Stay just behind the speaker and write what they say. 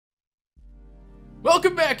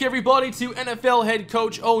Welcome back, everybody, to NFL Head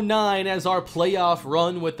Coach 09 as our playoff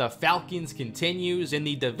run with the Falcons continues. In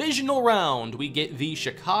the divisional round, we get the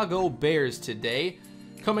Chicago Bears today,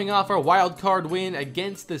 coming off our wild card win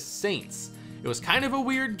against the Saints. It was kind of a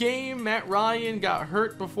weird game. Matt Ryan got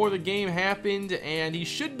hurt before the game happened, and he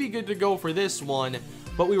should be good to go for this one.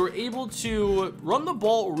 But we were able to run the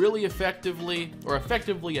ball really effectively, or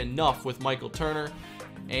effectively enough with Michael Turner,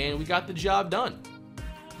 and we got the job done.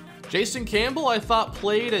 Jason Campbell, I thought,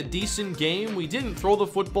 played a decent game. We didn't throw the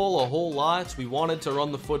football a whole lot. We wanted to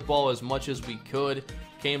run the football as much as we could.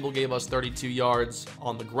 Campbell gave us 32 yards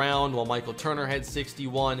on the ground, while Michael Turner had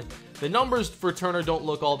 61. The numbers for Turner don't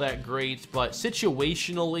look all that great, but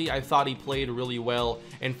situationally, I thought he played really well,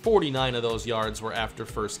 and 49 of those yards were after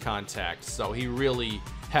first contact, so he really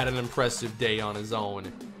had an impressive day on his own.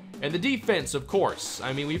 And the defense, of course.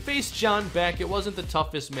 I mean, we faced John Beck. It wasn't the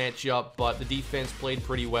toughest matchup, but the defense played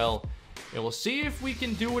pretty well. And we'll see if we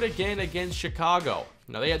can do it again against Chicago.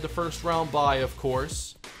 Now, they had the first round bye, of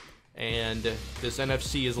course. And this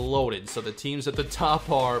NFC is loaded, so the teams at the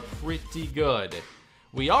top are pretty good.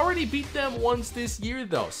 We already beat them once this year,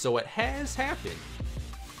 though, so it has happened.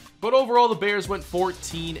 But overall, the Bears went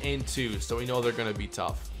 14-2, so we know they're going to be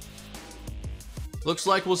tough. Looks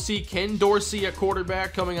like we'll see Ken Dorsey at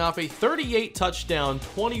quarterback coming off a 38 touchdown,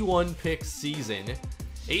 21 pick season.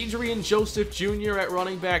 Adrian Joseph Jr. at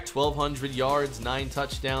running back, 1,200 yards, 9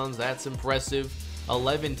 touchdowns. That's impressive.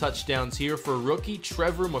 11 touchdowns here for rookie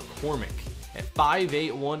Trevor McCormick at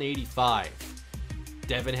 5'8", 185.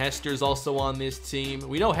 Devin Hester's also on this team.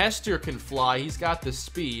 We know Hester can fly. He's got the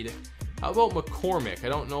speed. How about McCormick? I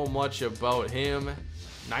don't know much about him.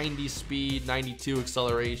 90 speed, 92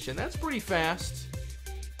 acceleration. That's pretty fast.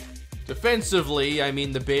 Defensively, I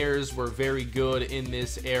mean, the Bears were very good in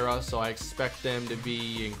this era, so I expect them to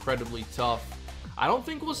be incredibly tough. I don't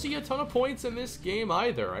think we'll see a ton of points in this game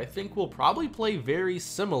either. I think we'll probably play very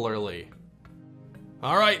similarly.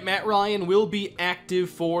 All right, Matt Ryan will be active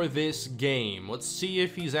for this game. Let's see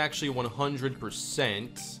if he's actually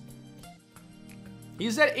 100%.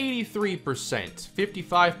 He's at 83%,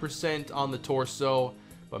 55% on the torso,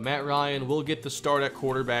 but Matt Ryan will get the start at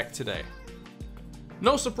quarterback today.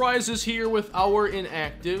 No surprises here with our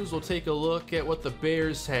inactives. We'll take a look at what the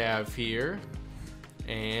Bears have here.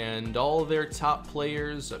 And all their top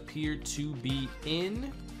players appear to be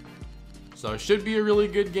in. So it should be a really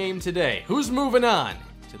good game today. Who's moving on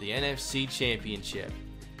to the NFC Championship?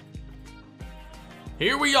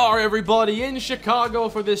 Here we are, everybody, in Chicago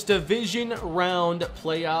for this division round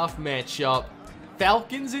playoff matchup.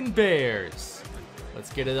 Falcons and Bears.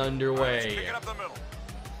 Let's get it underway.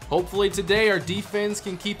 Hopefully today our defense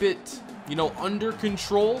can keep it, under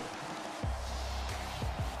control.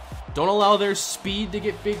 Don't allow their speed to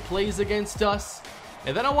get big plays against us.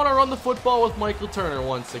 And then I want to run the football with Michael Turner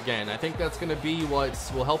once again. I think that's going to be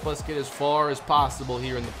what will help us get as far as possible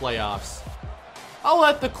here in the playoffs. I'll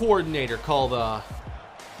let the coordinator call the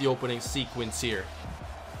opening sequence here.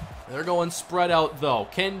 They're going spread out, though.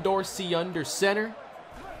 Ken Dorsey under center.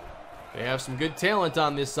 They have some good talent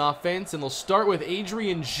on this offense, and they'll start with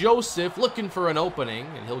Adrian Joseph looking for an opening,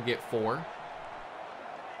 and he'll get 4.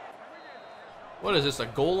 What is this, a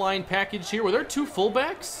goal line package here? Were there 2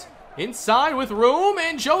 fullbacks? Inside with room,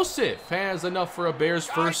 and Joseph has enough for a Bears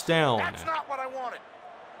first down. That's not what I wanted.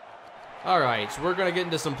 All right, so we're going to get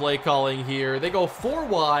into some play calling here. They go 4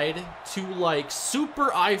 wide to,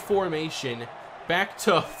 super I formation, back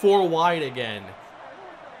to 4 wide again.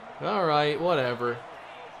 All right, whatever.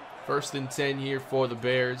 1st and 10 here for the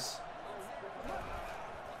Bears.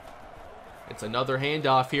 It's another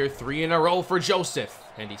handoff here. 3 in a row for Joseph.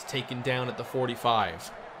 And he's taken down at the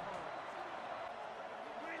 45.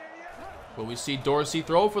 Will we see Dorsey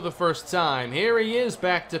throw for the first time? Here he is,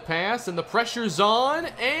 back to pass. And the pressure's on.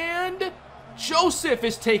 And Joseph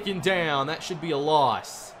is taken down. That should be a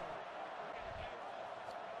loss.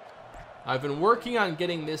 I've been working on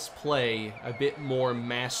getting this play a bit more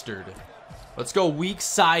mastered. Let's go weak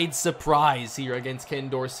side surprise here against Ken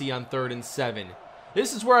Dorsey on 3rd and 7.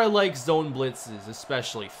 This is where I like zone blitzes,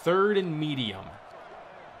 especially 3rd and medium.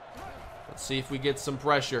 Let's see if we get some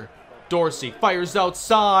pressure. Dorsey fires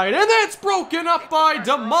outside, and that's broken up by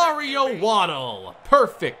Demario Waddle.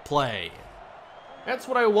 Perfect play. That's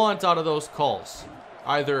what I want out of those calls.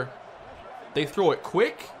 Either they throw it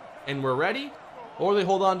quick and we're ready, or they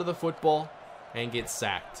hold on to the football and get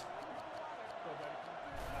sacked.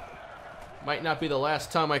 Might not be the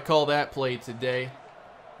last time I call that play today.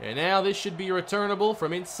 And now this should be returnable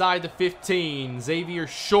from inside the 15. Xavier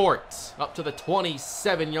Short up to the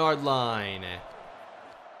 27-yard line.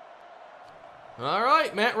 All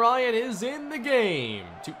right, Matt Ryan is in the game.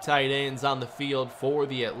 2 tight ends on the field for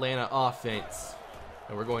the Atlanta offense.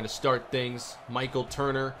 And we're going to start things. Michael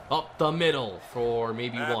Turner up the middle for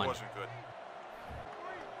maybe one. Wasn't good.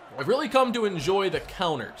 I've really come to enjoy the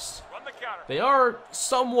counters. They are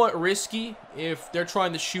somewhat risky if they're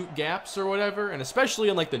trying to shoot gaps or whatever, and especially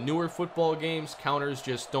in like the newer football games, counters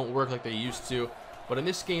just don't work like they used to. But in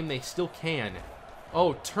this game, they still can.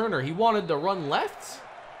 Oh, Turner, he wanted to run left?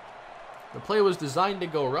 The play was designed to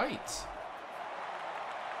go right.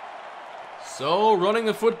 So, running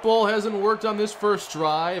the football hasn't worked on this first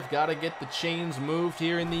drive. Got to get the chains moved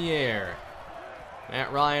here in the air.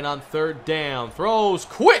 Matt Ryan on 3rd down. Throws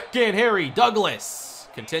quick, and Harry Douglas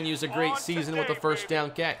continues a great season with a first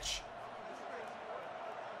down catch.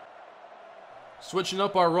 Switching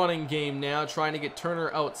up our running game now, trying to get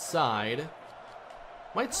Turner outside.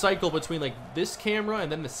 Might cycle between like this camera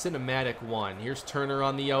and then the cinematic one. Here's Turner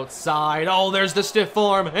on the outside. Oh, there's the stiff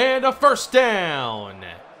arm and a first down.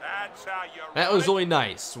 That's how you That was really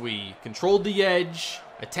nice. We controlled the edge,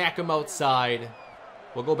 attack him outside.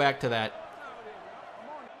 We'll go back to that.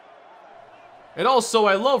 And also,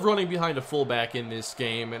 I love running behind a fullback in this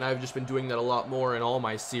game, and I've just been doing that a lot more in all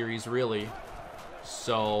my series, really.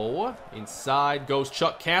 So, inside goes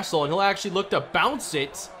Chuck Castle, and he'll actually look to bounce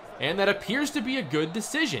it. And that appears to be a good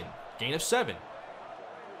decision. Gain of 7.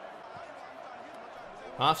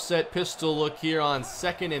 Offset pistol look here on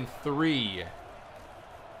 2nd and 3.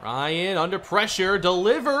 Ryan under pressure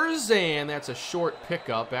delivers, and that's a short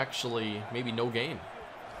pickup. Actually, maybe no gain.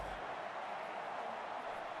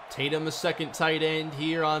 Tatum, the second tight end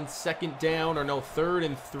here on 2nd down, or no, 3rd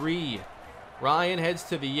and 3. Ryan heads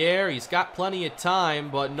to the air. He's got plenty of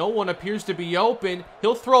time, but no one appears to be open.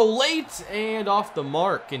 He'll throw late and off the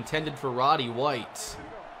mark, intended for Roddy White.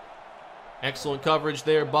 Excellent coverage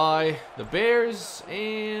there by the Bears,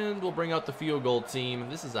 and we'll bring out the field goal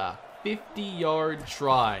team. This is a 50-yard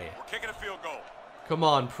try. We're kicking a field goal. Come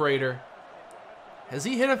on, Prater. Has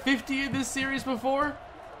he hit a 50 in this series before?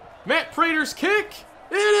 Matt Prater's kick.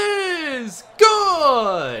 It is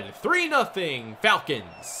good. 3-0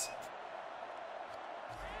 Falcons.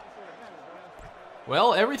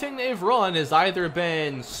 Well, everything they've run has either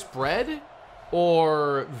been spread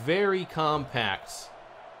or very compact.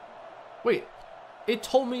 Wait, it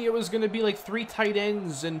told me it was going to be like 3 tight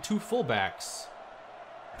ends and 2 fullbacks.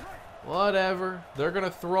 Whatever. They're going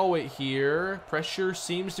to throw it here. Pressure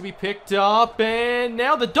seems to be picked up, and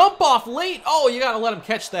now the dump off late. Oh, you got to let him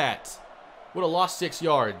catch that. Would have lost 6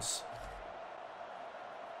 yards.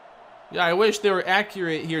 Yeah, I wish they were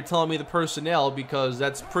accurate here telling me the personnel, because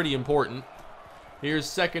that's pretty important. Here's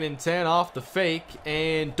 2nd and 10 off the fake,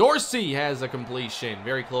 and Dorsey has a completion.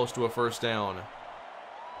 Very close to a first down.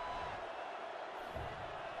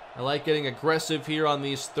 I like getting aggressive here on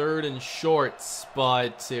these 3rd and shorts,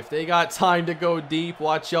 but if they got time to go deep,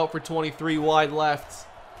 watch out for 23 wide left.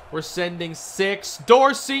 We're sending 6.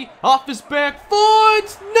 Dorsey off his back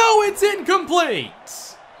foot. No, it's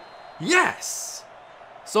incomplete. Yes.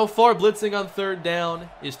 So far, blitzing on 3rd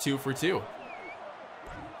down is 2 for 2.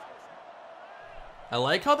 I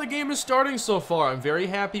like how the game is starting so far. I'm very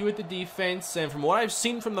happy with the defense, and from what I've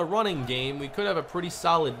seen from the running game, we could have a pretty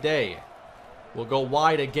solid day. We'll go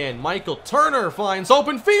wide again. Michael Turner finds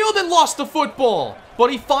open field and lost the football, but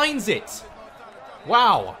he finds it.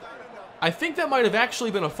 Wow. I think that might have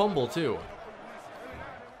actually been a fumble, too.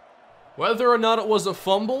 Whether or not it was a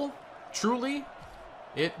fumble, truly,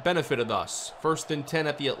 it benefited us. 1st and 10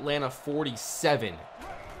 at the Atlanta 47.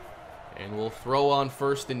 And we'll throw on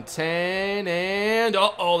 1st and 10, and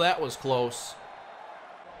uh-oh, that was close.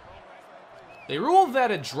 They ruled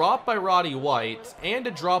that a drop by Roddy White and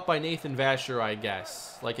a drop by Nathan Vasher, I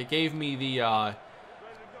guess. Like, it gave me the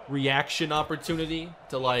reaction opportunity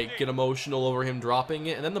to, like, get emotional over him dropping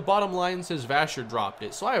it. And then the bottom line says Vasher dropped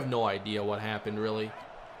it, so I have no idea what happened, really.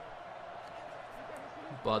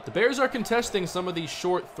 But the Bears are contesting some of these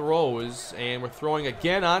short throws, and we're throwing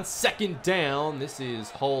again on 2nd down. This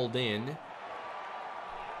is hauled in.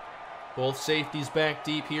 Both safeties back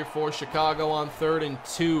deep here for Chicago on 3rd and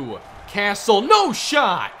 2. Castle, no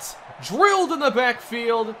shot! Drilled in the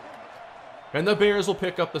backfield, and the Bears will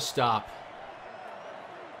pick up the stop.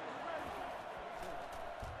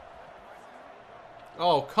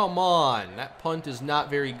 Oh, come on. That punt is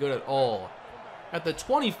not very good at all. At the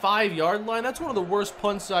 25-yard line, that's one of the worst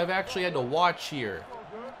punts I've actually had to watch here.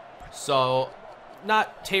 So,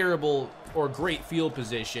 not terrible or great field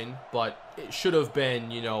position, but it should have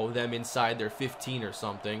been, you know, them inside their 15 or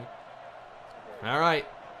something. All right.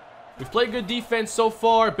 We've played good defense so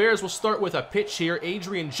far. Bears will start with a pitch here.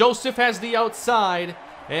 Adrian Joseph has the outside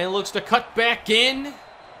and looks to cut back in.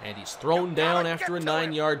 And he's thrown down after a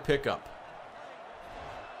 9-yard pickup.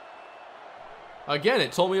 Again,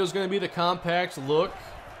 it told me it was going to be the compact look.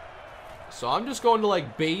 So I'm just going to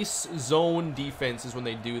like base zone defenses when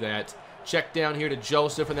they do that. Check down here to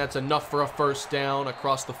Joseph, and that's enough for a first down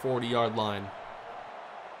across the 40-yard line.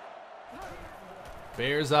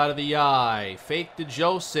 Bears out of the eye. Fake to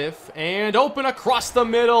Joseph, and open across the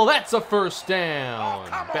middle. That's a first down.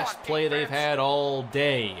 Best play they've had all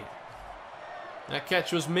day. That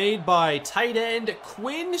catch was made by tight end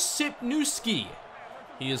Quinn Sipnewski.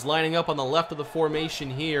 He is lining up on the left of the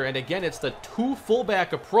formation here, and again, it's the two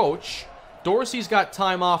fullback approach. Dorsey's got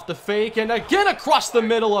time off the fake, and again across the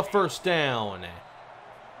middle, a first down.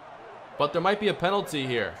 But there might be a penalty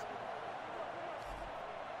here.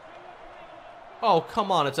 Oh,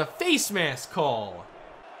 come on, it's a face mask call.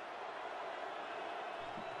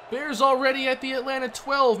 Bears already at the Atlanta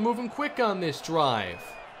 12, moving quick on this drive.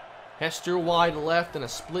 Hester wide left in a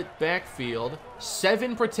split backfield.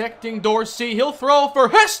 7 protecting Dorsey. He'll throw for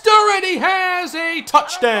Hester, and he has a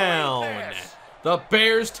touchdown. The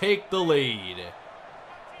Bears take the lead.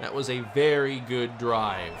 That was a very good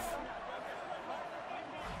drive.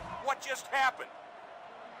 What just happened?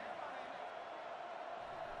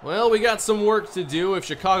 Well, we got some work to do if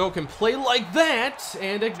Chicago can play like that.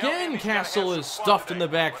 And again, Castle is stuffed in the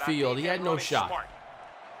backfield. He had no shot.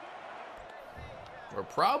 We're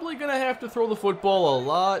probably going to have to throw the football a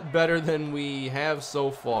lot better than we have so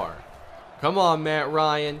far. Come on, Matt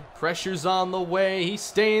Ryan. Pressure's on the way. He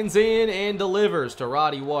stands in and delivers to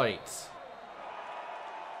Roddy White.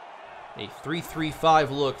 A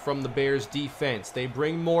 3-3-5 look from the Bears defense. They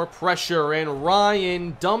bring more pressure, and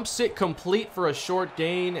Ryan dumps it complete for a short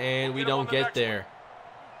gain, and we don't get there.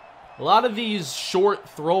 A lot of these short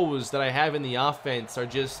throws that I have in the offense are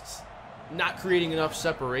just not creating enough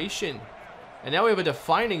separation. And now we have a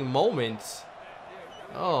defining moment.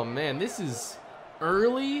 Oh, man, this is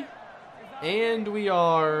early. And we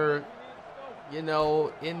are, you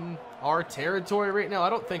know, in our territory right now. I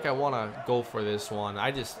don't think I want to go for this one.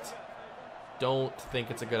 I just don't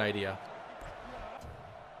think it's a good idea.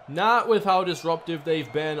 Not with how disruptive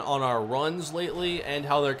they've been on our runs lately and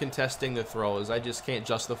how they're contesting the throws. I just can't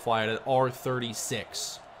justify it at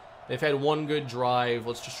R36. They've had one good drive.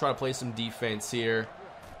 Let's just try to play some defense here.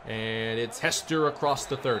 And it's Hester across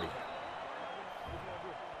the 30.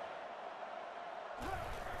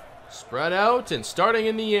 Spread out and starting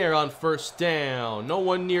in the air on first down. No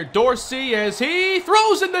one near Dorsey as he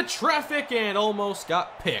throws into traffic and almost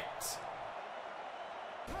got picked.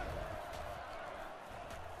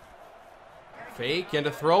 Fake and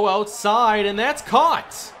a throw outside, and that's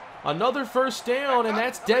caught. Another first down, and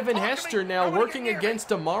that's Devin Hester now working against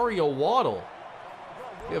Demario Waddle.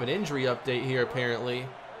 We have an injury update here apparently.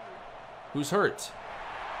 Who's hurt?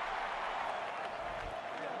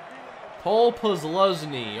 Paul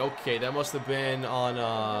Pozluzny. Okay, that must have been on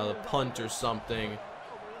a punt or something.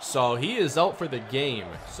 So he is out for the game.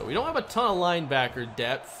 So we don't have a ton of linebacker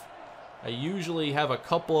depth. I usually have a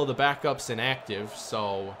couple of the backups inactive,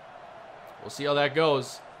 so we'll see how that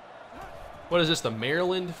goes. What is this, the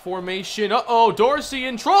Maryland formation? Uh-oh, Dorsey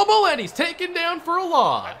in trouble, and he's taken down for a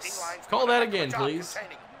loss. Call that again, please.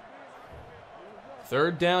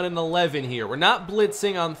 3rd down and 11 here. We're not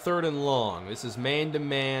blitzing on 3rd and long. This is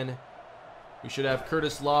man-to-man. We should have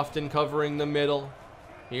Curtis Lofton covering the middle.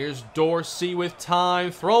 Here's Dorsey with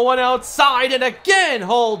time, throwing outside, and again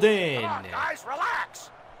hauled in. Come on, guys,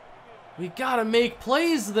 relax. We gotta make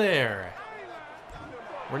plays there.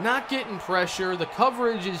 We're not getting pressure. The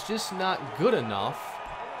coverage is just not good enough.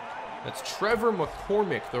 That's Trevor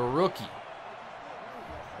McCormick, the rookie.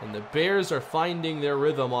 And the Bears are finding their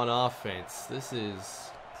rhythm on offense. This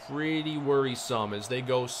is pretty worrisome as they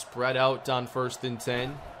go spread out on 1st and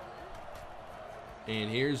 10. And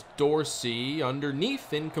here's Dorsey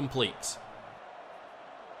underneath, incomplete.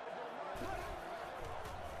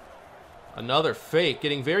 Another fake,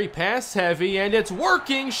 getting very pass heavy, and it's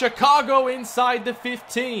working. Chicago inside the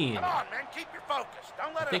 15. Come on, man, keep your focus.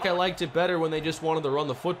 Don't let I think I liked it better when they just wanted to run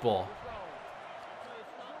the football.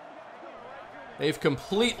 They've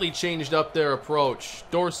completely changed up their approach.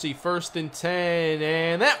 Dorsey 1st and 10,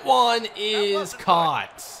 and that one is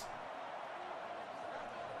caught.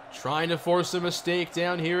 Trying to force a mistake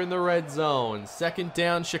down here in the red zone. 2nd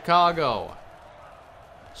down, Chicago.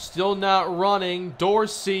 Still not running.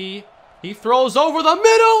 Dorsey, he throws over the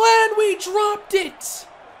middle, and we dropped it.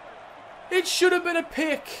 It should have been a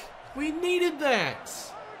pick. We needed that.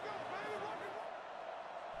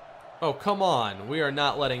 Oh, come on. We are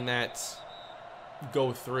not letting that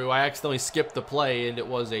go through. I accidentally skipped the play, and it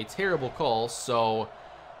was a terrible call, so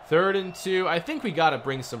 3rd and 2. I think we got to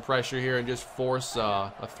bring some pressure here and just force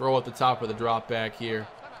a throw at the top of the drop back here.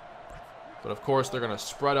 But of course, they're going to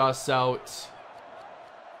spread us out.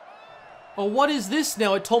 Oh, what is this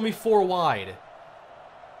now? It told me 4 wide.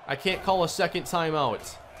 I can't call a second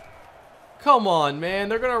timeout. Come on, man.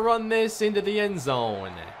 They're going to run this into the end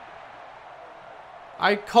zone.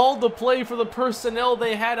 I called the play for the personnel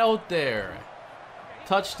they had out there.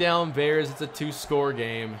 Touchdown, Bears. It's a 2-score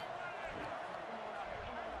game.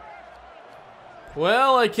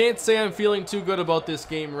 Well, I can't say I'm feeling too good about this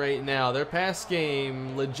game right now. Their pass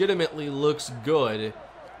game legitimately looks good,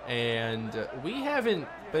 and we haven't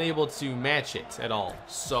been able to match it at all.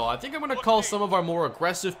 So I think I'm going to call some of our more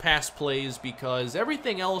aggressive pass plays because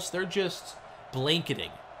everything else, they're just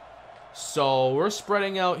blanketing. So we're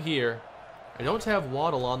spreading out here. I don't have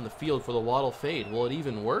Waddle on the field for the Waddle fade. Will it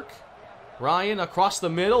even work? Ryan across the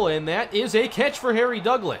middle, and that is a catch for Harry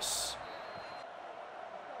Douglas.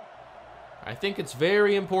 I think it's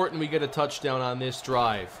very important we get a touchdown on this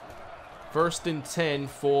drive. 1st and 10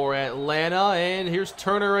 for Atlanta, and here's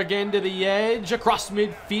Turner again to the edge, across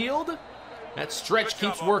midfield. That stretch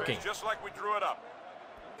keeps working. Just like we drew it up.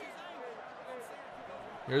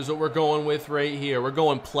 Here's what we're going with right here. We're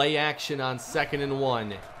going play action on 2nd and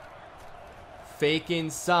 1. Fake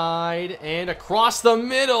inside, and across the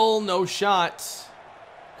middle, no shot.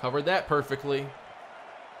 Covered that perfectly.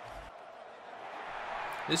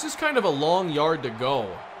 This is kind of a long yard to go.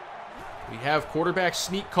 We have quarterback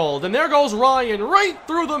sneak called, and there goes Ryan right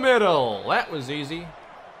through the middle. That was easy.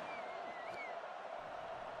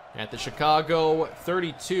 At the Chicago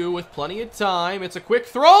 32 with plenty of time. It's a quick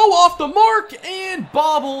throw off the mark and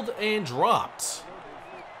bobbled and dropped.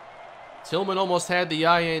 Tillman almost had the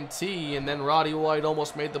INT, and then Roddy White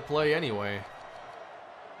almost made the play anyway.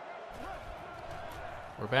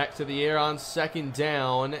 We're back to the air on 2nd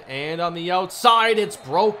down, and on the outside, it's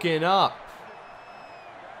broken up.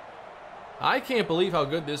 I can't believe how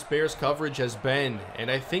good this Bears coverage has been,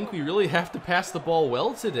 and I think we really have to pass the ball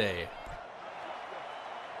well today.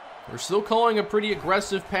 We're still calling a pretty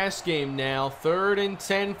aggressive pass game now. 3rd and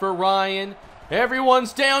 10 for Ryan.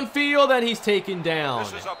 Everyone's downfield, and he's taken down.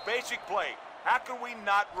 This is a basic play. How can we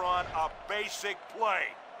not run a basic play?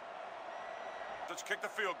 Let's kick the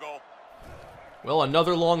field goal. Well,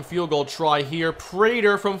 another long field goal try here.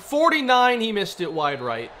 Prater from 49, he missed it wide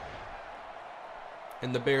right.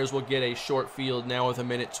 And the Bears will get a short field now with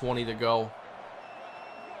 1:20 to go.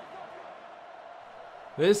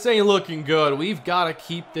 This ain't looking good. We've got to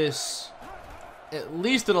keep this at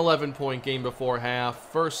least an 11-point game before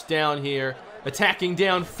half. 1st down here. Attacking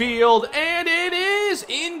downfield, and it is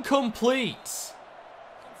incomplete.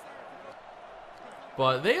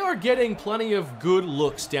 But they are getting plenty of good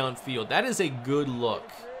looks downfield. That is a good look.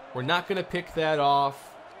 We're not going to pick that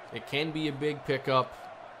off. It can be a big pickup.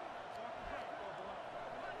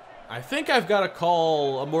 I think I've got to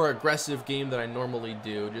call a more aggressive game than I normally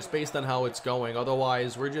do, just based on how it's going.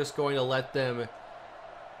 Otherwise, we're just going to let them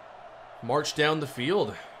march down the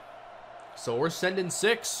field. So we're sending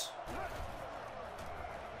 6.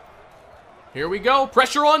 Here we go.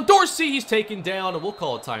 Pressure on Dorsey. He's taken down, and we'll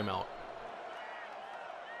call a timeout.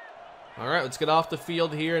 All right, let's get off the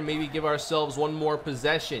field here and maybe give ourselves one more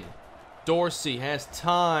possession. Dorsey has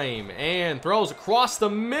time and throws across the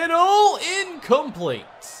middle. Incomplete.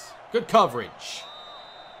 Good coverage.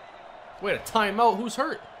 Wait, a timeout? Who's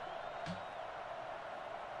hurt?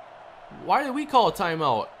 Why did we call a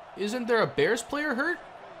timeout? Isn't there a Bears player hurt?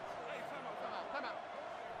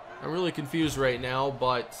 I'm really confused right now,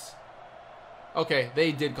 but... Okay,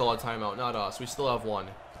 they did call a timeout, not us. We still have one.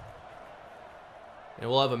 And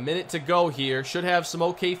we'll have 1 minute to go here. Should have some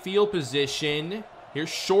okay field position. Here's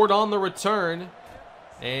short on the return.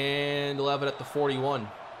 And we'll have it at the 41.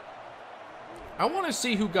 I want to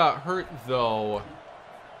see who got hurt, though.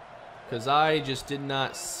 Because I just did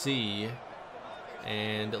not see.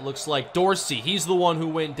 And it looks like Dorsey. He's the one who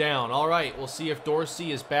went down. All right, we'll see if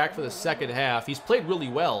Dorsey is back for the 2nd half. He's played really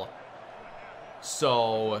well.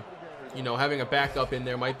 So... you know, having a backup in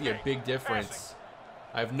there might be a big difference.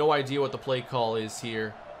 I have no idea what the play call is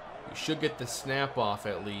here. We should get the snap off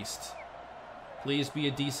at least. Please be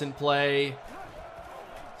a decent play.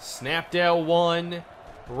 Snapped out 1.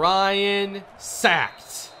 Ryan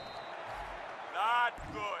sacked. Not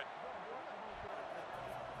good.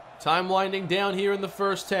 Time winding down here in the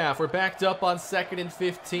 1st half. We're backed up on 2nd and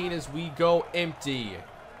 15 as we go empty.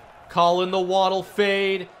 Calling the Waddle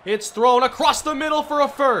fade. It's thrown across the middle for a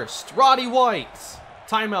 1st. Roddy White.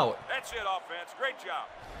 Timeout. That's it, offense. Great job.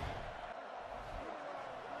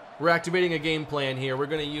 We're activating a game plan here. We're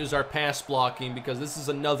going to use our pass blocking because this is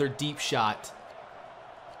another deep shot.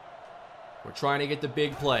 We're trying to get the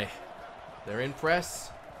big play. They're in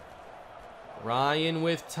press. Ryan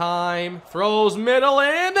with time. Throws middle,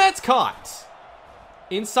 and that's caught.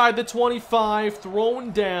 Inside the 25,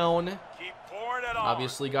 thrown down. Keep pouring it on.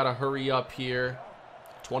 Obviously got to hurry up here.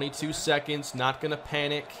 22 seconds, not going to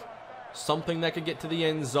panic. Something that could get to the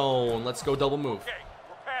end zone. Let's go double move. Okay,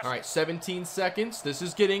 we're passing. All right, 17 seconds. This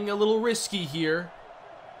is getting a little risky here.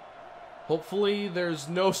 Hopefully there's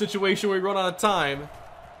no situation where we run out of time.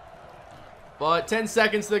 But 10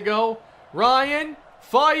 seconds to go. Ryan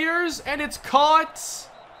fires, and it's caught.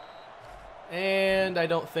 And I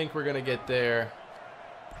don't think we're going to get there.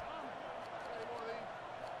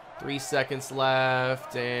 3 seconds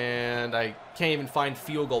left, and I can't even find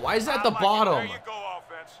field goal. Why is that at the bottom? There you go,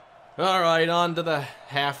 offense. All right, on to the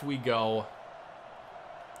half we go.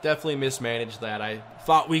 Definitely mismanaged that. I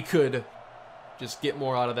thought we could just get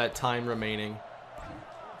more out of that time remaining.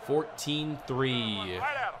 14-3. Right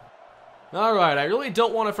at him. All right, I really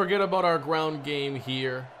don't want to forget about our ground game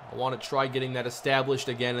here. I want to try getting that established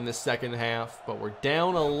again in the second half, but we're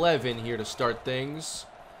down 11 here to start things.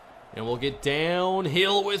 And we'll get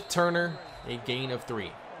downhill with Turner, a gain of 3.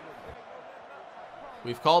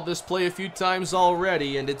 We've called this play a few times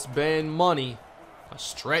already, and it's been money. A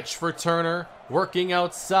stretch for Turner, working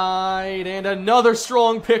outside, and another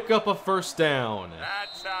strong pickup of first down.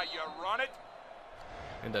 That's how you run it.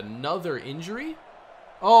 And another injury?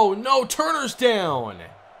 Oh no, Turner's down!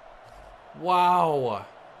 Wow.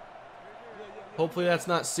 Hopefully that's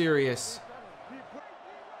not serious.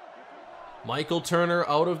 Michael Turner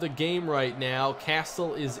out of the game right now.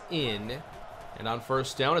 Castle is in. And on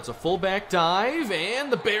first down, it's a fullback dive,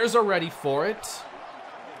 and the Bears are ready for it.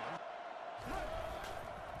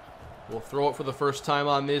 We'll throw it for the first time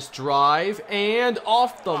on this drive, and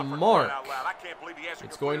off the mark.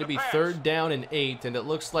 It's going to be 3rd down and 8, and it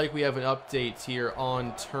looks like we have an update here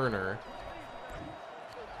on Turner.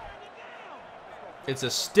 It's a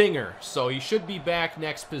stinger, so he should be back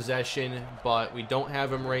next possession, but we don't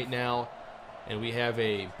have him right now. And we have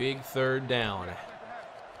a big 3rd down.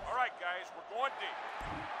 All right, guys, we're going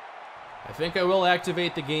deep. I think I will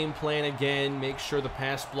activate the game plan again, make sure the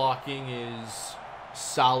pass blocking is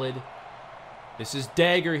solid. This is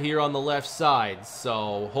Dagger here on the left side,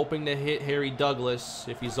 so hoping to hit Harry Douglas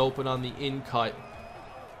if he's open on the in cut.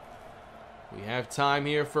 We have time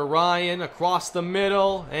here for Ryan across the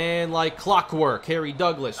middle, and like clockwork, Harry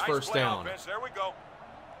Douglas, Nice first play, down. offense. There we go.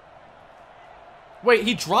 Wait,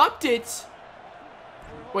 he dropped it.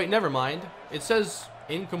 Wait, never mind. It says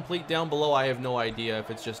incomplete down below. I have no idea if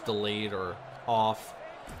it's just delayed or off.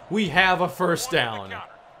 We have a first down.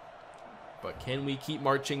 But can we keep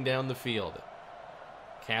marching down the field?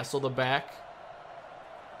 Castle the back.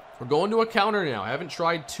 We're going to a counter now. I haven't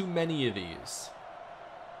tried too many of these.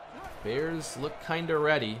 Bears look kind of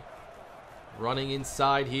ready. Running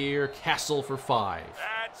inside here. Castle for 5.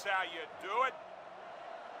 That's how you do it.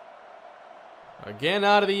 Again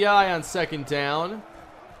out of the eye on 2nd down.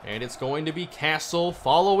 And it's going to be Castle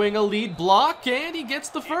following a lead block, and he gets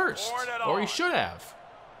the first. Or he should have.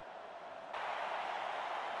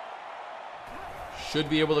 Should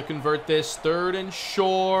be able to convert this. 3rd and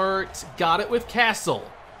short. Got it with Castle.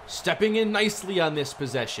 Stepping in nicely on this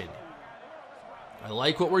possession. I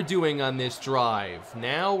like what we're doing on this drive.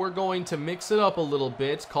 Now we're going to mix it up a little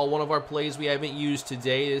bit. Call one of our plays we haven't used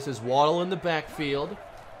today. This is Waddle in the backfield.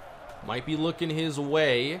 Might be looking his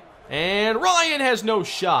way. And Ryan has no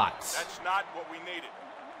shot. That's not what we needed.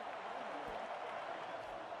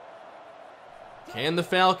 Can the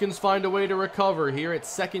Falcons find a way to recover here at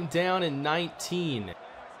 2nd down and 19?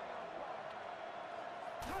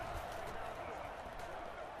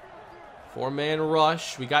 Four-man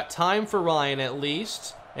rush. We got time for Ryan at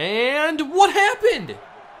least. And what happened?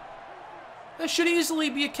 That should easily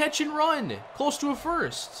be a catch and run. Close to a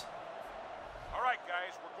first. All right,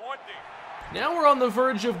 guys, we're going deep. Now we're on the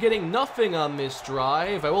verge of getting nothing on this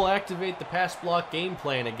drive. I will activate the pass block game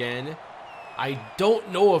plan again. I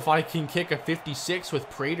don't know if I can kick a 56 with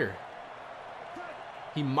Prater.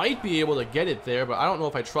 He might be able to get it there, but I don't know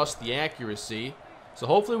if I trust the accuracy. So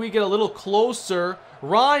hopefully we get a little closer.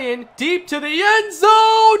 Ryan, deep to the end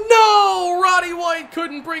zone! No! Roddy White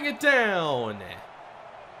couldn't bring it down.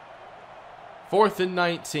 4th and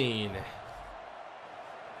 19.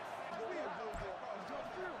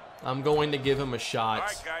 I'm going to give him a shot. All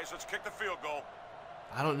right, guys, let's kick the field goal.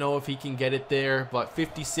 I don't know if he can get it there, but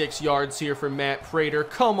 56 yards here for Matt Prater.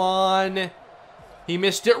 Come on. He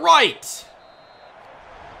missed it right.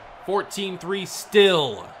 14-3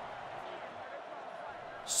 still.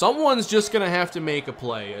 Someone's just going to have to make a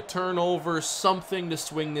play. A turnover, something to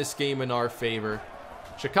swing this game in our favor.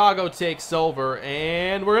 Chicago takes over,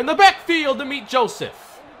 and we're in the backfield to meet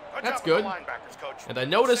Joseph. That's good. And I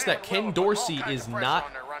noticed that Ken Dorsey is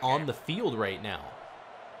not on the field right now.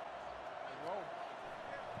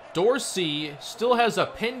 Dorsey still has a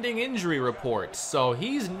pending injury report, so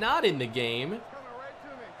he's not in the game.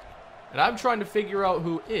 And I'm trying to figure out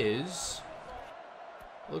who is.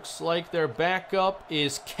 Looks like their backup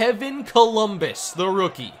is Kevin Columbus, the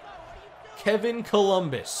rookie. Kevin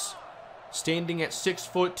Columbus, standing at 6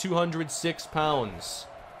 foot, 206 pounds.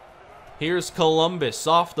 Here's Columbus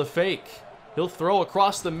off the fake. He'll throw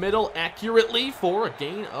across the middle accurately for a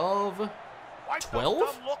gain of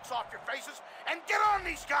 12? And get on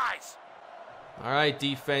these guys. All right,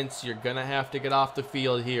 defense, you're going to have to get off the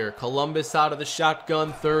field here. Columbus out of the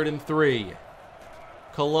shotgun, 3rd and 3.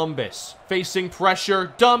 Columbus facing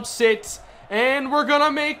pressure, dumps it, and we're going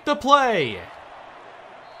to make the play.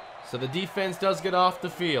 So the defense does get off the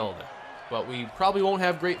field, but we probably won't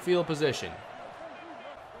have great field position.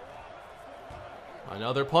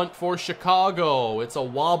 Another punt for Chicago. It's a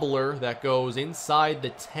wobbler that goes inside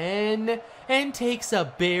the 10 and takes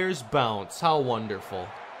a Bears bounce. How wonderful.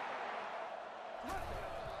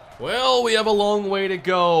 Well, we have a long way to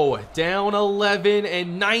go. Down 11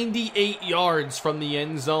 and 98 yards from the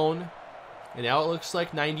end zone. And now it looks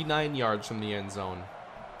like 99 yards from the end zone.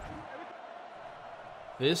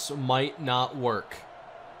 This might not work.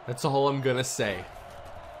 That's all I'm gonna say.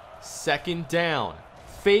 2nd down.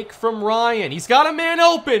 Fake from Ryan. He's got a man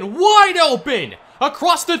open, wide open,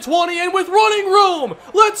 across the 20 and with running room.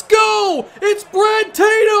 Let's go. It's Brad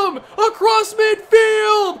Tatum across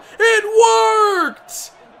midfield. It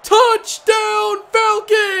worked. Touchdown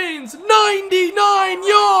Falcons. 99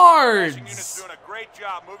 yards.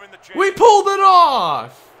 We pulled it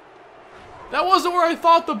off. That wasn't where I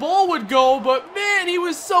thought the ball would go, but man, he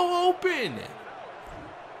was so open.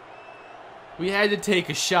 We had to take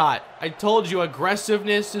a shot. I told you,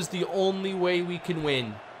 aggressiveness is the only way we can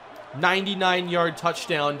win. 99-yard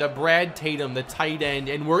touchdown to Brad Tatum, the tight end,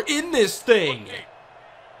 and we're in this thing.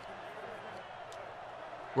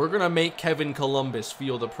 We're going to make Kevin Columbus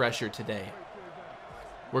feel the pressure today.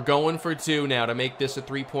 We're going for 2 now to make this a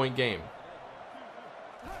 3-point game.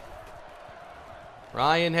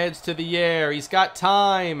 Ryan heads to the air. He's got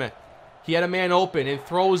time. He had a man open and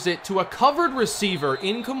throws it to a covered receiver.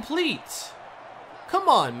 Incomplete. Come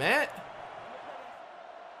on, Matt.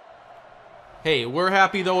 Hey, we're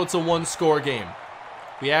happy, though, it's a 1-score game.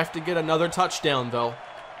 We have to get another touchdown, though.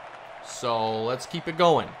 So let's keep it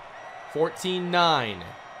going. 14-9.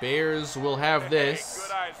 Bears will have this.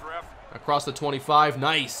 Good eyes, ref. Across the 25.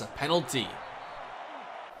 Nice. A penalty.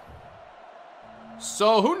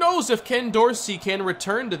 So who knows if Ken Dorsey can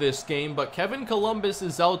return to this game, but Kevin Columbus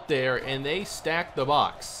is out there, and they stack the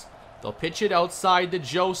box. They'll pitch it outside to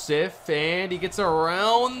Joseph, and he gets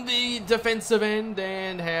around the defensive end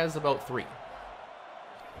and has about 3.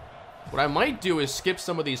 What I might do is skip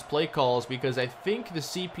some of these play calls because I think the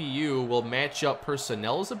CPU will match up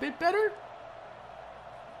personnels a bit better.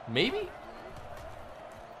 Maybe?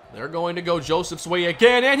 They're going to go Joseph's way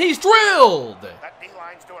again, and he's drilled!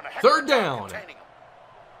 3rd down.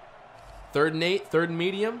 3rd and 8, 3rd and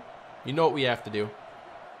medium. You know what we have to do.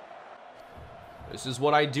 This is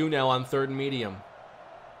what I do now on 3rd and medium.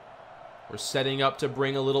 We're setting up to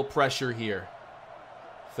bring a little pressure here.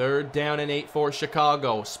 3rd down and 8 for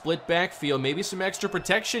Chicago. Split backfield. Maybe some extra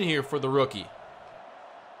protection here for the rookie.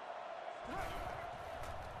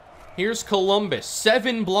 Here's Columbus.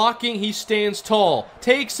 7 blocking. He stands tall.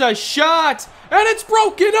 Takes a shot. And it's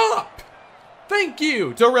broken up. Thank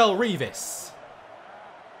you, Darrelle Revis.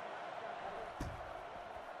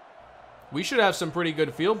 We should have some pretty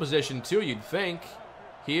good field position too, you'd think.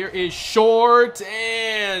 Here is short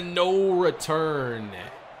and no return.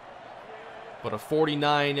 But a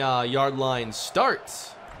 49-yard line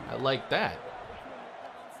start. I like that.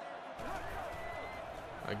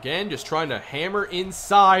 Again, just trying to hammer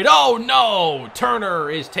inside. Oh no! Turner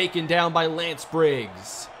is taken down by Lance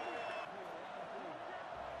Briggs.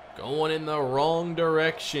 Going in the wrong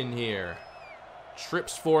direction here.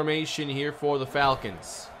 Trips formation here for the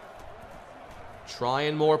Falcons.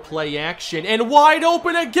 Trying more play action, and wide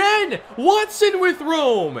open again! Watson with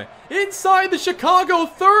room! Inside the Chicago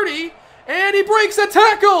 30, and he breaks a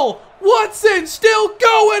tackle! Watson still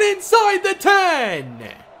going inside the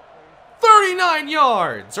 10! 39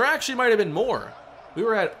 yards, or actually might have been more. We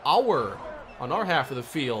were at on our half of the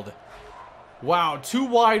field. Wow, 2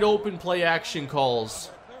 wide open play action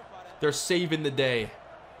calls. They're saving the day.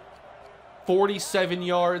 47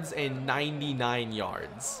 yards and 99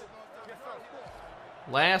 yards.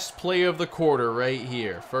 Last play of the quarter right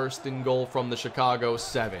here. 1st and goal from the Chicago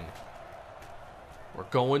 7. We're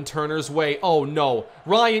going Turner's way. Oh, no.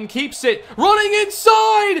 Ryan keeps it. Running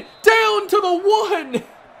inside. Down to the 1.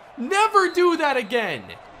 Never do that again.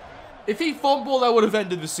 If he fumbled, that would have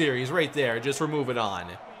ended the series right there. Just remove it on.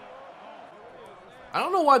 I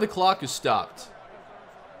don't know why the clock is stopped.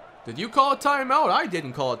 Did you call a timeout? I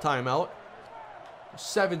didn't call a timeout.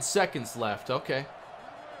 7 seconds left. Okay.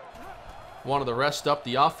 Wanted to rest up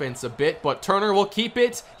the offense a bit, but Turner will keep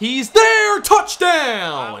it. He's there!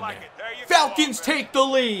 Touchdown! Falcons take the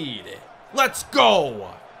lead. Let's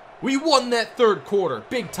go. We won that third quarter.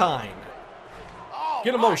 Big time.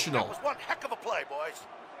 Get emotional. That was one heck of a play, boys.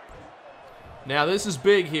 Now this is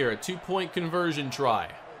big here. A 2-point conversion try.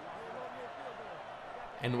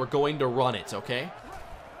 And we're going to run it, okay?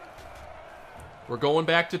 We're going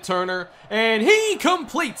back to Turner. And he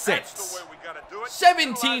completes it.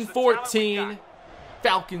 17-14.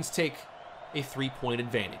 Falcons take a 3-point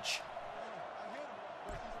advantage.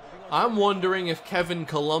 I'm wondering if Kevin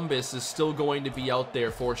Columbus is still going to be out there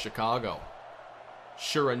for Chicago.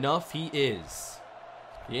 Sure enough, he is.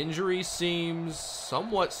 The injury seems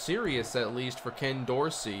somewhat serious, at least, for Ken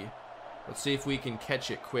Dorsey. Let's see if we can catch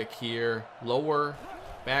it quick here. Lower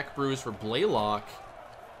back bruise for Blaylock.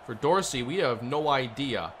 For Dorsey, we have no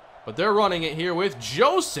idea. But they're running it here with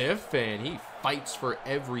Joseph, and he fights for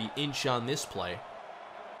every inch on this play.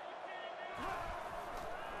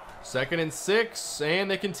 2nd and 6,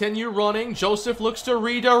 and they continue running. Joseph looks to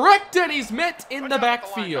redirect, and he's met in the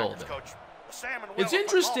backfield. It's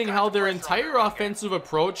interesting how their entire offensive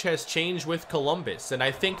approach has changed with Columbus, and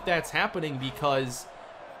I think that's happening because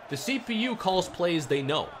the CPU calls plays they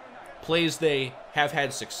know. Plays they have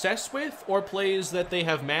had success with, or plays that they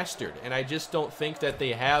have mastered. And I just don't think that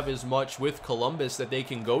they have as much with Columbus that they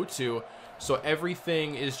can go to. So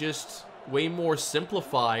everything is just way more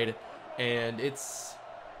simplified, and it's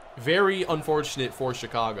very unfortunate for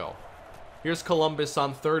Chicago. Here's Columbus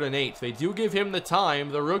on 3rd and 8. They do give him the time.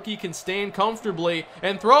 The rookie can stand comfortably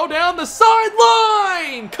and throw down the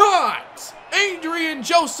sideline. Caught! Adrian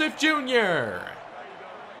Joseph Jr.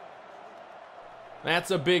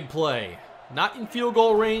 That's a big play. Not in field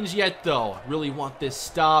goal range yet, though. Really want this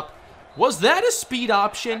stop. Was that a speed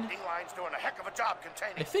option?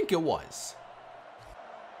 I think it was.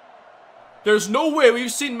 There's no way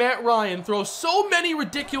we've seen Matt Ryan throw so many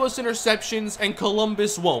ridiculous interceptions and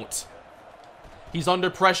Columbus won't. He's under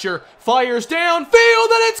pressure, fires downfield,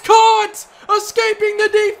 and it's caught! Escaping the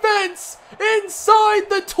defense inside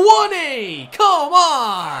the 20! Come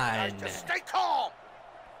on! Just stay calm.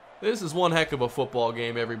 This is one heck of a football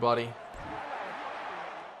game, everybody.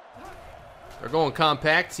 They're going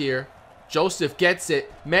compact here. Joseph gets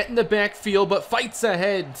it, met in the backfield, but fights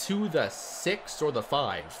ahead to the 6 or the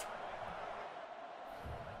 5.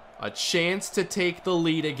 A chance to take the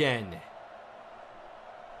lead again.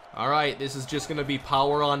 All right, this is just going to be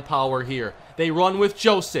power on power here. They run with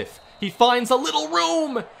Joseph. He finds a little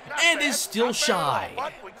room and is still shy.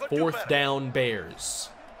 4th down Bears.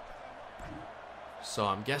 So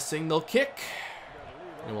I'm guessing they'll kick,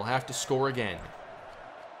 and we'll have to score again.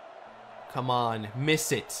 Come on,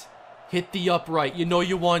 miss it. Hit the upright. You know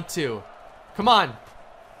you want to. Come on.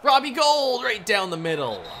 Robbie Gould right down the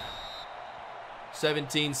middle.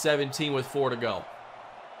 17-17 with 4 to go.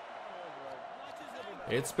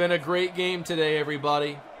 It's been a great game today,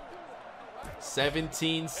 everybody.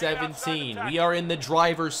 17-17. We are in the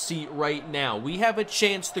driver's seat right now. We have a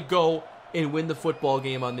chance to go and win the football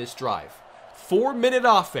game on this drive. 4-minute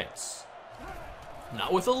offense.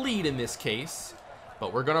 Not with a lead in this case,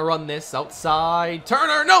 but we're going to run this outside.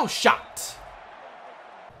 Turner, no shot.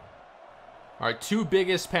 Our 2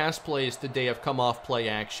 biggest pass plays today have come off play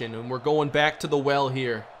action, and we're going back to the well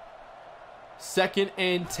here. 2nd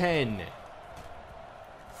and 10.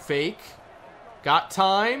 Fake. Got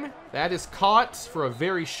time. That is caught for a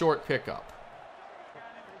very short pickup.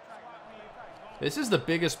 This is the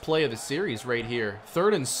biggest play of the series right here.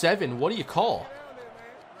 3rd and 7. What do you call?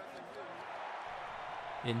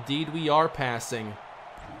 Indeed, we are passing.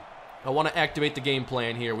 I want to activate the game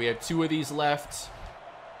plan here. We have 2 of these left.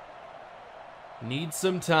 Need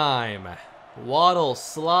some time. Waddle,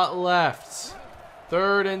 slot left.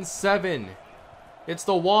 3rd and 7. It's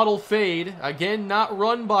the Waddle fade. Again, not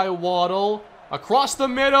run by Waddle. Across the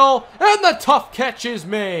middle, and the tough catch is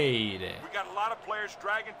made. We got a lot of players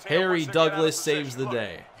dragging tail. Harry Douglas saves the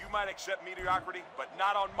day. You might accept mediocrity, but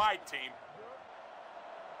not on my team.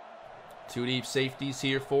 2 deep safeties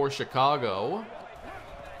here for Chicago.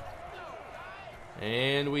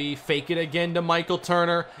 And we fake it again to Michael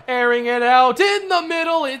Turner, airing it out in the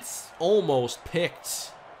middle. It's almost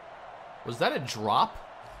picked. Was that a drop?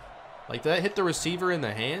 Like, did that hit the receiver in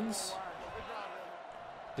the hands?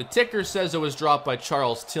 The ticker says it was dropped by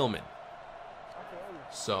Charles Tillman.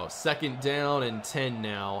 So 2nd down and 10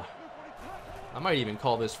 now. I might even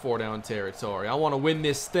call this 4-down territory. I want to win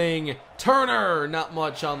this thing. Turner, not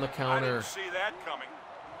much on the counter. I didn't see that coming.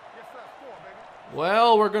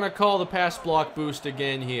 Well, we're going to call the pass block boost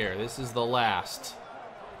again here. This is the last.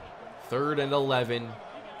 3rd and 11.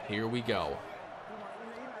 Here we go.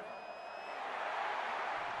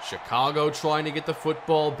 Chicago trying to get the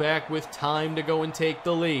football back with time to go and take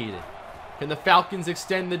the lead. Can the Falcons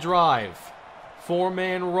extend the drive?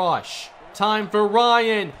 4-man rush. Time for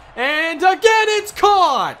Ryan. And again it's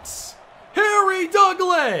caught! Harry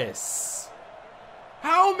Douglas!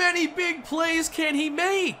 How many big plays can he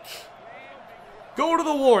make? Go to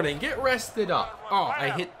the warning. Get rested up. Oh, I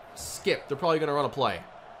hit skip. They're probably going to run a play.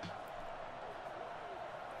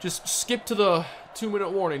 Just skip to the 2-minute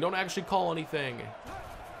warning. Don't actually call anything.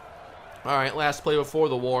 All right, last play before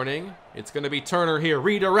the warning. It's going to be Turner here,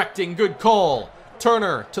 redirecting. Good call.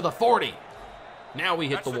 Turner to the 40. Now we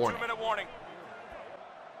hit the warning. 2-minute warning.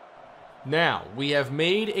 Now, we have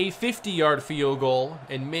made a 50-yard field goal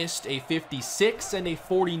and missed a 56 and a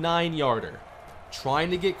 49-yarder.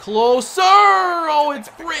 Trying to get closer. Oh, it's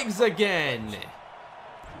Briggs again.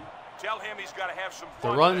 Tell him he's got to have some The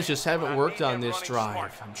fun runs today. just haven't worked on this drive.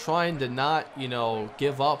 Smart. I'm trying to not,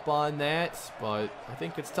 give up on that, but I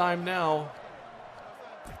think it's time now.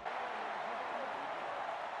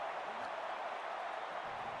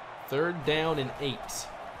 Third down and 8.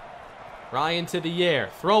 Ryan to the air,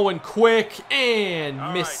 throwing quick and All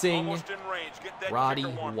right, missing almost in range. Get that Roddy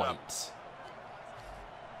kicker warmed up. White.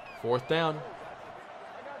 4th down.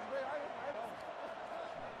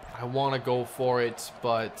 I want to go for it,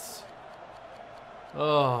 but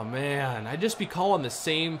oh man, I'd just be calling the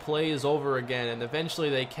same plays over again, and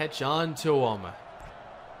eventually they catch on to them.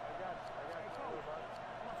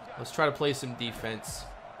 Let's try to play some defense.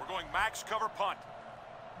 We're going max cover punt.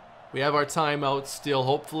 We have our timeout still.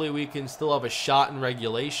 Hopefully we can still have a shot in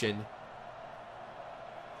regulation.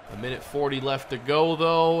 1:40 left to go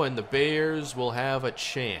though, and the Bears will have a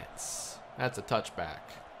chance. That's a touchback.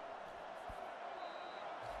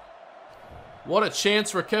 What a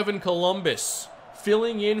chance for Kevin Columbus,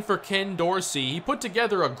 filling in for Ken Dorsey. He put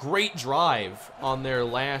together a great drive on their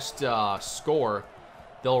last score.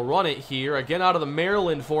 They'll run it here, again out of the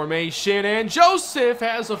Maryland formation, and Joseph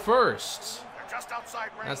has a first. They're just outside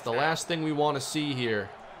range. That's the now. last thing we want to see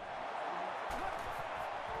here.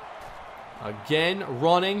 Again,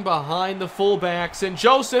 running behind the fullbacks, and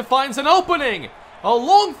Joseph finds an opening. A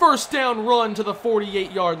long 1st down run to the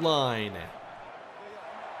 48-yard line.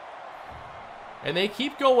 And they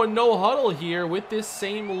keep going no huddle here with this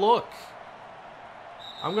same look.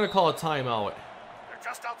 I'm going to call a timeout. They're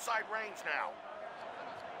just outside range now.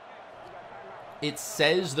 It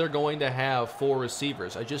says they're going to have 4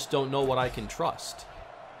 receivers. I just don't know what I can trust.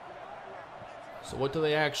 So what do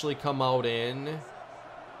they actually come out in?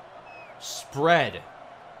 Spread.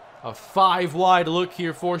 A 5-wide look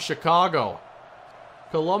here for Chicago.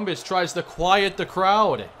 Columbus tries to quiet the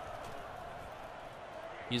crowd.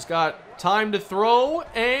 He's got time to throw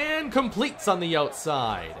and completes on the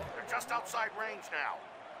outside. They're just outside range now.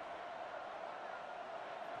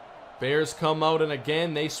 Bears come out, and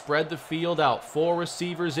again, they spread the field out. 4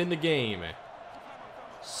 receivers in the game.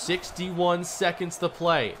 61 seconds to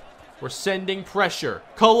play. We're sending pressure.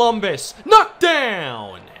 Columbus, knocked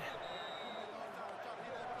down!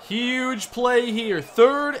 Huge play here.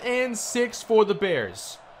 3rd and 6 for the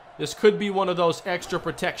Bears. This could be one of those extra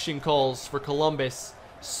protection calls for Columbus.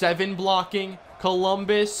 7 blocking.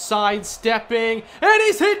 Columbus sidestepping, and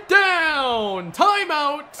he's hit down!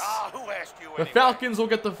 Timeout! Who asked you The anyway? Falcons will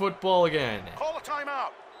get the football again. Call a timeout.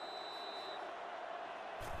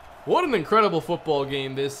 What an incredible football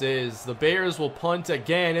game this is. The Bears will punt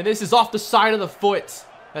again, and this is off the side of the foot.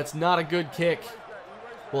 That's not a good kick.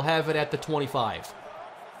 We'll have it at the 25.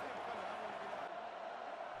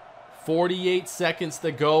 48 seconds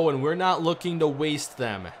to go, and we're not looking to waste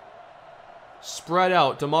them. Spread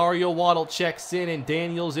out. Demario Waddle checks in, and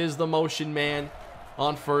Daniels is the motion man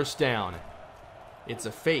on 1st down. It's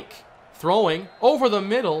a fake. Throwing over the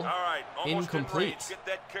middle. All right, almost Incomplete. in range. Get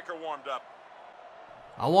that kicker warmed up.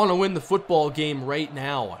 I want to win the football game right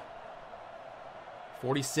now.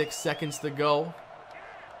 46 seconds to go.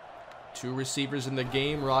 2 receivers in the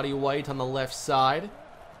game. Roddy White on the left side.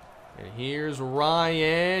 And here's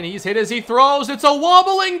Ryan. He's hit as he throws. It's a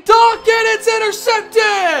wobbling dunk, and it's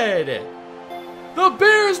intercepted! The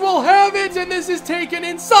Bears will have it, and this is taken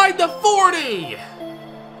inside the 40!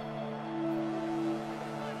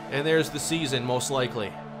 And there's the season, most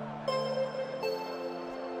likely.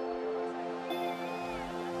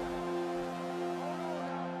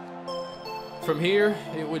 From here,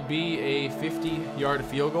 it would be a 50-yard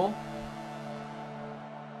field goal.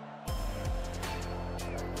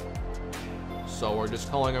 So we're just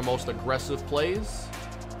calling our most aggressive plays.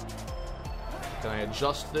 Can I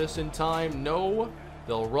adjust this in time? No.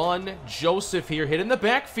 They'll run. Joseph here hit in the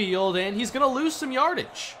backfield, and he's going to lose some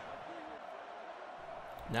yardage.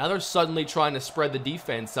 Now they're suddenly trying to spread the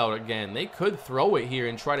defense out again. They could throw it here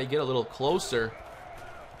and try to get a little closer.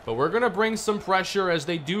 But we're going to bring some pressure as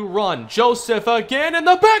they do run. Joseph again in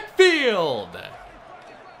the backfield.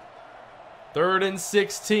 3rd and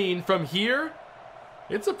 16 from here.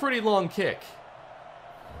 It's a pretty long kick.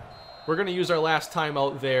 We're going to use our last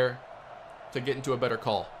timeout there to get into a better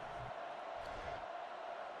call.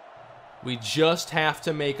 We just have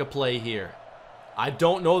to make a play here. I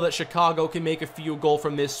don't know that Chicago can make a field goal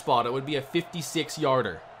from this spot. It would be a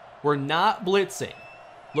 56-yarder. We're not blitzing.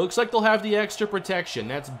 Looks like they'll have the extra protection.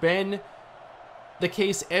 That's been the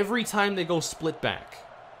case every time they go split back.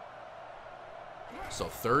 So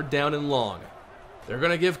 3rd down and long. They're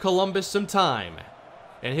going to give Columbus some time.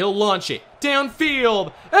 And he'll launch it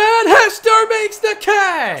downfield. And Hester makes the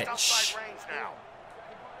catch.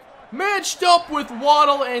 Matched up with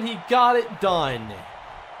Waddle, and he got it done.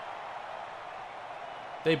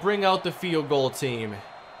 They bring out the field goal team.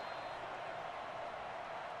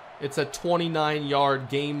 It's a 29-yard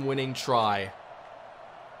game-winning try.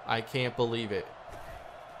 I can't believe it.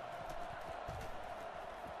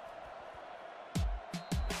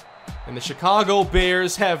 And the Chicago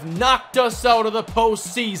Bears have knocked us out of the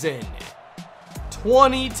postseason.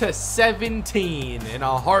 20-17 in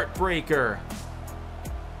a heartbreaker.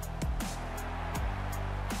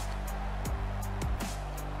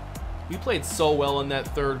 We played so well in that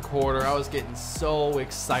 3rd quarter. I was getting so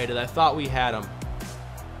excited. I thought we had them.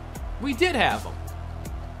 We did have them.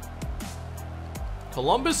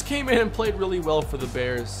 Columbus came in and played really well for the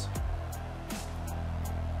Bears.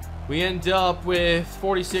 We end up with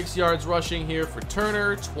 46 yards rushing here for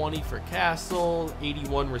Turner, 20 for Castle,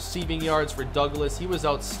 81 receiving yards for Douglas. He was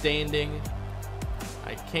outstanding.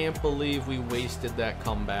 I can't believe we wasted that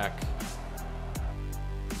comeback.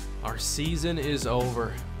 Our season is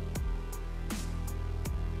over.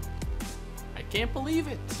 I can't believe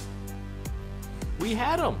it. We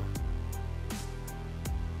had them.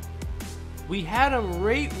 We had them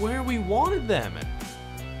right where we wanted them.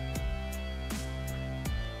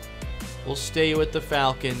 We'll stay with the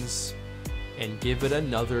Falcons and give it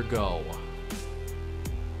another go.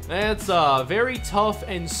 That's a very tough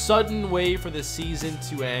and sudden way for the season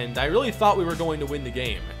to end. I really thought we were going to win the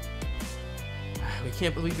game. We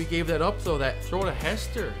can't believe we gave that up, though. That throw to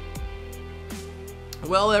Hester.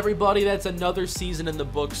 Well, everybody, that's another season in the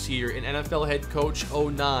books here in NFL Head Coach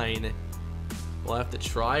 09. We'll have to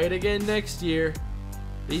try it again next year.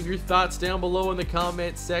 Leave your thoughts down below in the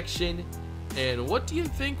comment section. And what do you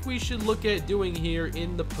think we should look at doing here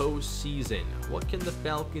in the postseason? What can the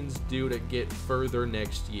Falcons do to get further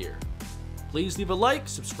next year? Please leave a like,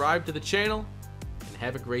 subscribe to the channel, and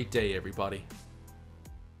have a great day, everybody.